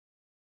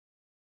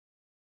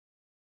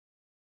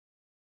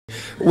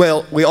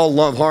Well, we all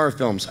love horror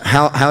films.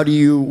 How do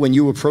you, when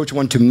you approach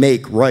one to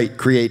make, write,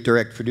 create,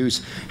 direct,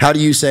 produce, how do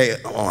you say,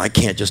 oh, I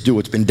can't just do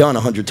what's been done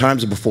 100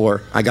 times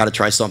before, I got to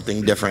try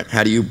something different?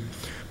 How do you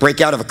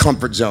break out of a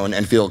comfort zone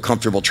and feel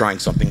comfortable trying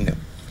something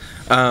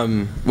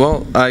new?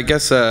 Well, I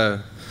guess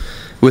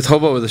with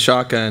Hobo with a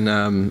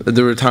Shotgun,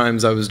 there were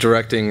times I was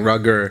directing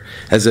Rutger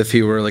as if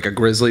he were like a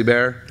grizzly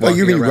bear. Oh,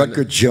 you mean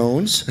Rutger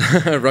Jones?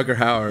 Rutger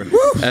Hauer.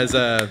 As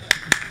a...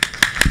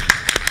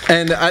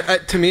 And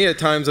to me, at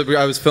times,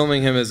 I was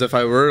filming him as if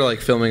I were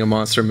like filming a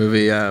monster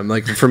movie.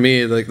 Like for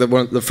me, like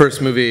the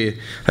first movie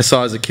I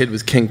saw as a kid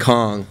was King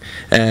Kong,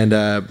 and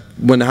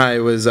when I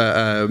was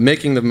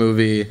making the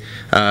movie,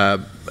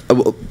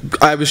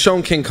 I was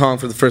shown King Kong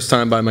for the first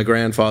time by my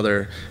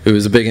grandfather, who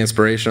was a big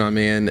inspiration on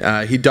me,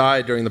 and he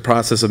died during the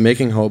process of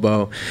making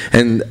Hobo,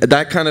 and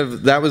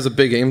that was a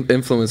big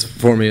influence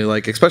for me.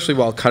 Like especially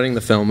while cutting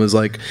the film, was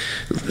like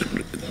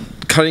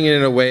cutting it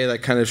in a way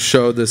that kind of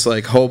showed this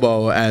like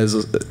Hobo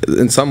as,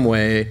 in some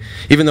way,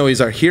 even though he's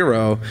our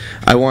hero,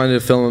 I wanted to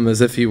film him as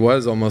if he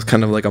was almost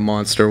kind of like a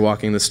monster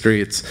walking the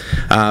streets.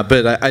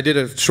 But I did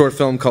a short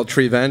film called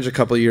Treevenge a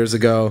couple years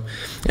ago,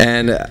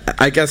 and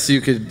I guess you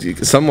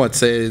could somewhat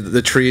say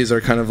the trees are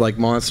kind of like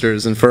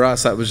monsters, and for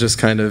us that was just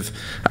kind of,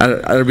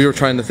 we were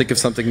trying to think of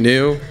something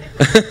new.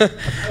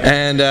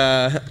 And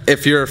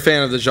if you're a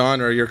fan of the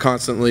genre, you're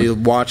constantly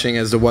watching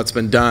as to what's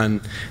been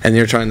done, and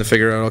you're trying to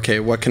figure out, okay,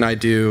 what can I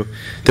do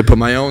to put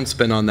my own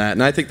spin on that?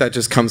 And I think that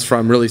just comes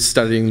from really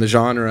studying the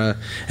genre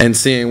and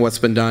seeing what's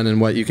been done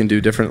and what you can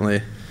do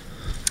differently.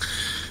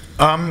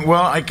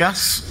 Well, I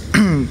guess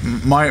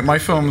my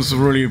film's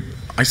really,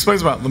 I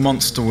suppose, about the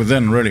monster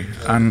within, really.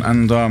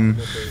 And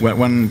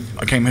when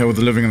I came here with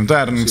The Living and the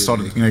Dead and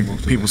started,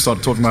 people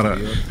started talking about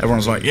it, everyone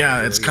was like,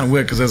 yeah, it's kind of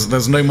weird because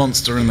there's no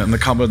monster in the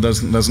cupboard,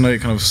 there's no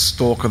kind of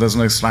stalker, there's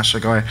no slasher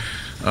guy.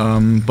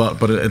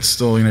 But it's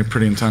still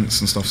pretty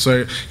intense and stuff.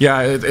 So yeah,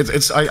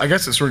 I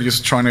guess it's really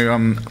just trying to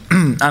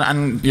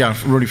and yeah,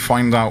 really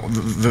find out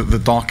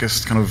the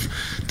darkest kind of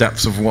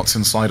depths of what's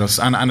inside us.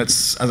 And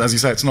it's, as you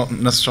say, it's not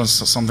necessarily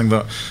something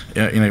that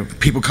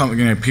people come,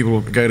 people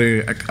go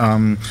to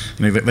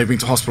they've been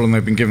to hospital and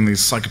they've been given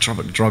these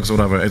psychotropic drugs or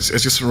whatever. It's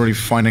just really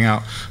finding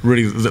out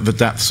really the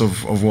depths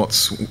of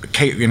what's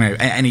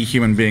any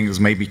human being is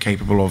maybe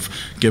capable of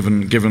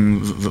given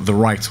the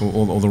right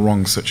or the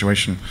wrong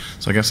situation.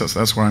 So I guess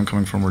that's where I'm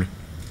coming from, really.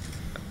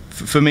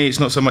 For me, it's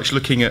not so much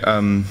looking at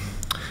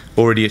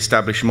already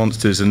established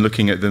monsters and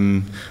looking at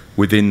them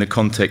within the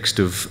context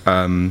of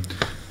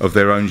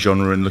their own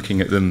genre and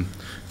looking at them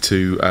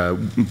to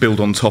build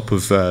on top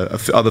of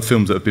other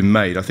films that have been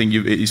made. I think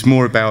it's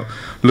more about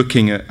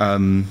looking at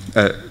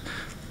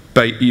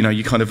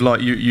you kind of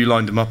like you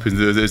lined them up, and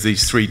there's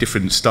these three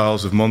different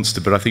styles of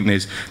monster. But I think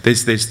there's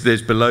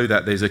below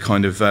that there's a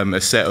kind of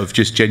a set of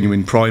just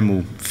genuine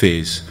primal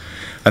fears.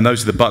 And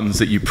those are the buttons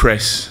that you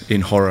press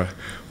in horror,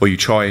 or you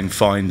try and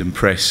find and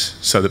press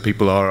so that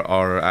people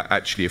are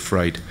actually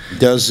afraid.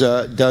 Does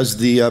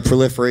the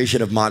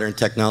proliferation of modern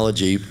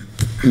technology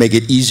make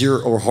it easier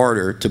or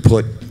harder to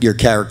put your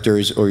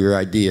characters or your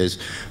ideas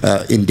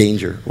in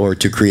danger, or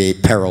to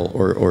create peril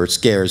or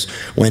scares,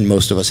 when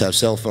most of us have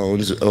cell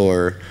phones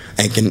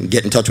and can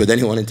get in touch with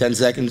anyone in 10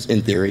 seconds,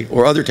 in theory,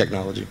 or other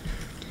technology?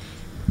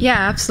 Yeah,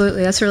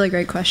 absolutely. That's a really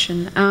great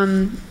question.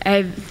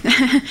 I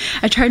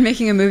tried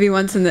making a movie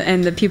once,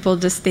 and the people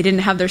they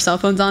didn't have their cell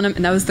phones on them,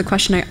 and that was the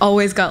question I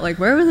always got, like,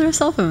 where were their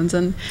cell phones?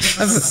 And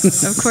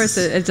of course,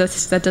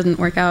 that doesn't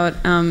work out.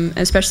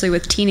 Especially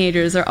with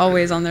teenagers, they're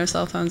always on their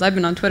cell phones. I've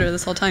been on Twitter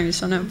this whole time, you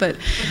just don't know. But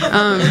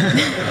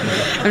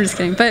I'm just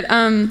kidding. But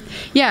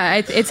yeah,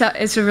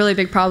 it's a really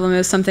big problem.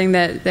 It's something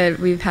that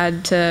we've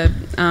had to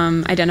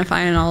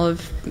identify in all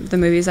of the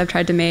movies I've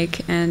tried to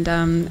make, and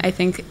I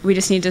think we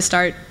just need to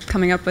start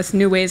coming up with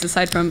new ways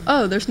aside from,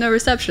 oh, there's no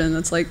reception.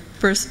 That's like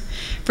first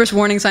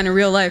warning sign in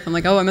real life. I'm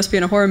like, oh, I must be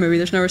in a horror movie.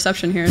 There's no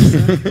reception here.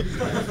 So.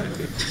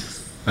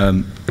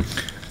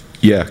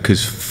 Yeah,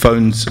 because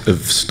phones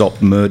have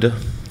stopped murder.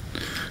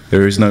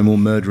 There is no more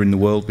murder in the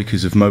world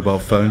because of mobile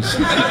phones,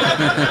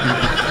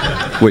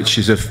 which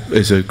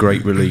is a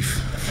great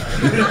relief.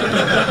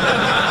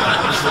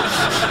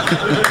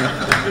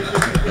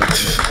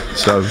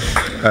 So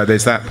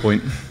there's that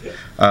point.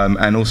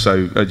 And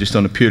also, just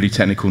on a purely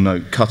technical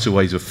note,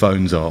 cutaways of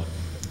phones are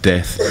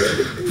death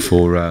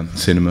for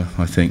cinema,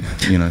 I think,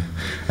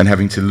 and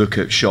having to look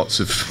at shots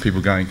of people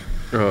going,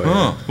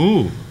 hello,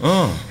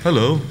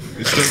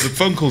 the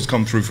phone calls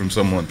come through from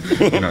someone.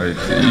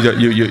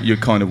 You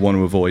kind of want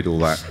to avoid all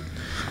that.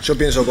 Yo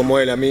pienso como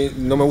él, a mí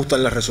no me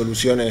gustan las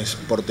resoluciones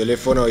por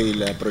teléfono, y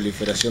la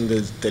proliferación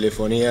de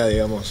telefonía,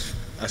 digamos,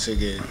 hace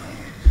que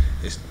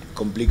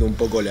complique un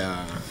poco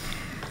la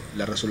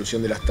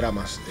resolución de las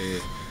tramas.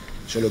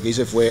 Yo lo que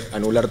hice fue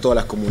anular todas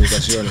las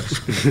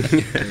comunicaciones.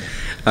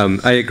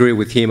 I agree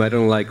with him. I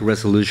don't like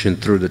resolution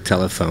through the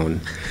telephone,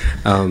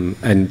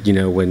 and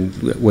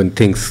when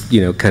things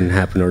can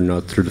happen or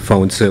not through the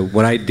phone. So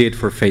what I did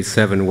for Phase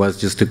 7 was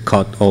just to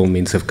cut all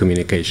means of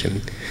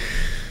communication.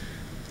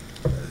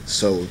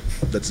 So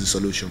that's the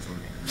solution for me.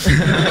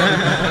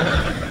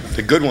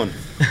 The good one.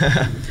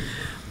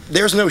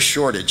 There's no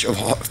shortage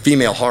of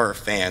female horror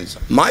fans.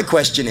 My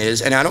question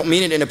is, and I don't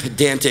mean it in a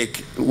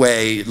pedantic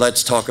way,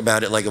 let's talk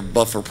about it like a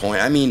buffer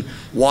point. I mean,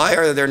 why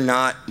are there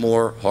not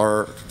more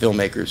horror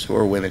filmmakers who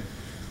are women?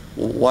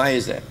 Why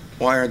is that?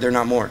 Why are there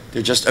not more?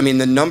 They're just, I mean,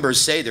 the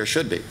numbers say there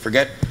should be.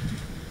 Forget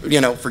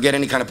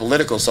any kind of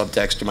political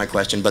subtext to my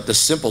question, but the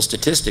simple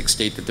statistics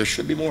state that there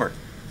should be more.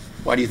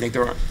 Why do you think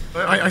there aren't?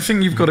 I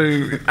think you've got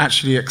to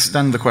actually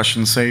extend the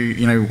question. Say,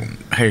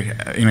 hey,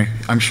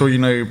 I'm sure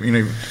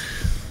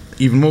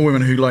even more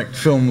women who like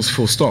films,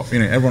 full stop.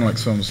 Everyone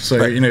likes films. So,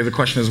 right. The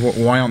question is,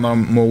 why aren't there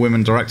more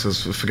women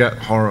directors? Forget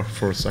horror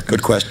for a second.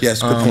 Good question.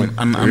 Yes, good point.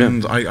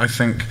 And I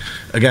think,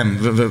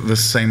 again, the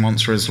same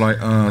answer is like,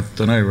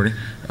 don't know really.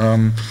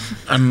 And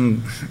I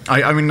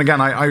mean, again,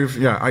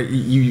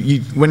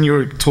 when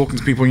you're talking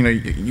to people,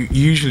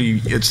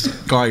 usually it's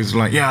guys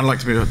like, yeah, I'd like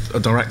to be a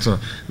director.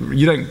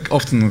 You don't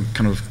often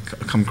kind of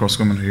come across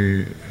women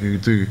who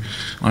do.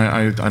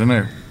 I don't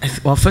know.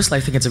 Well, firstly,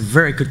 I think it's a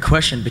very good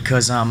question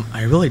because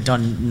I really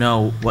don't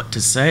know what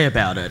to say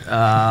about it.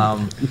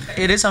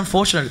 It is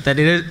unfortunate that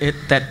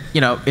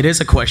it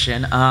is a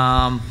question. But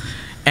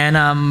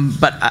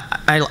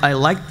I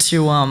like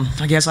to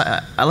I guess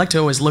I like to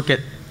always look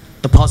at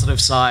the positive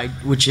side,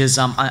 which is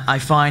I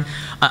find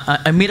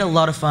I meet a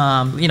lot of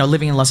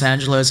living in Los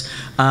Angeles.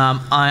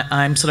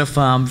 I'm sort of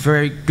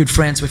very good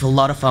friends with a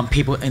lot of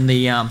people in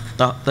the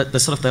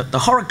sort of the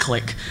horror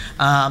clique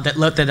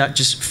that are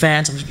just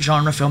fans of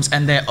genre films,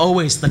 and they're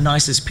always the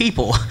nicest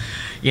people.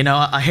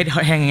 I hate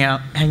hanging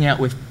out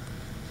with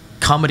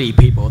comedy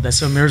people. They're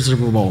so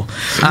miserable.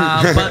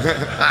 But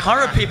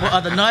horror people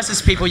are the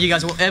nicest people you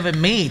guys will ever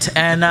meet,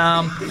 and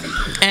I'm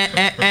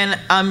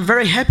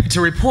very happy to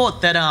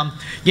report that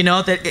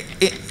that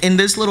in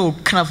this little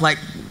kind of like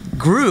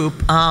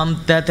group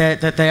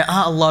that there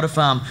are a lot of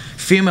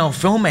female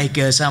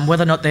filmmakers,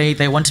 whether or not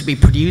they want to be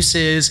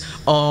producers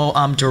or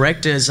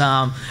directors.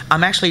 I'm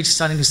actually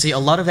starting to see a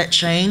lot of that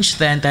change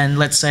than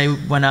let's say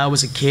when I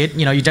was a kid.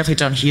 You definitely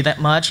don't hear that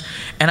much,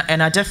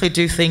 and I definitely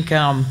do think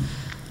in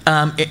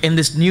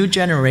this new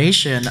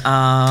generation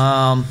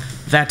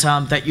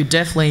that you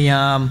definitely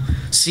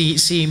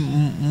see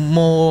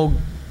more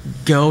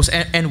girls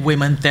and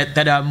women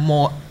that are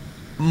more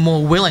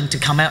willing to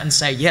come out and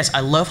say, yes,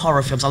 I love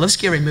horror films, I love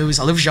scary movies,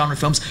 I love genre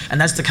films,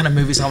 and that's the kind of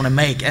movies I want to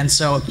make. And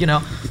so,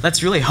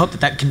 let's really hope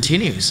that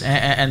continues,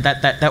 and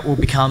that will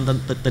become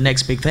the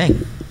next big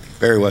thing.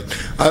 Very well.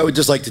 I would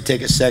just like to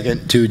take a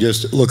second to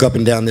just look up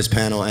and down this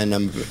panel,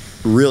 and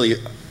really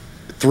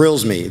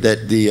thrills me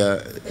that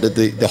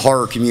the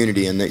horror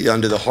community and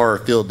under the horror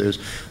field, I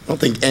don't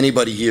think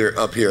anybody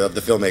up here of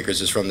the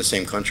filmmakers is from the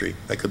same country.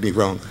 I could be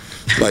wrong,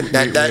 but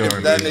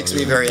that makes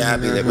me very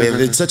happy that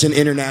it's such an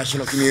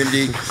international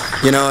community.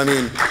 I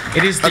mean,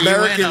 it is the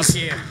UN up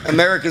here.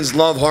 Americans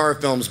love horror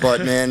films,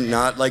 but man,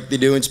 not like they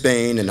do in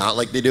Spain and not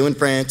like they do in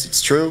France.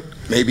 It's true.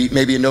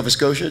 Maybe in Nova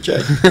Scotia,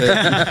 Jay,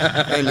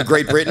 and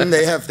Great Britain,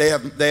 they have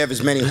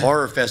as many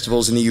horror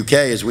festivals in the UK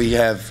as we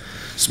have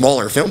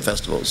smaller film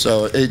festivals.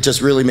 So it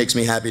just really makes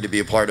me happy to be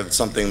a part of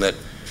something that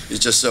is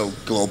just so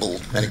global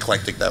and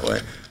eclectic that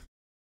way.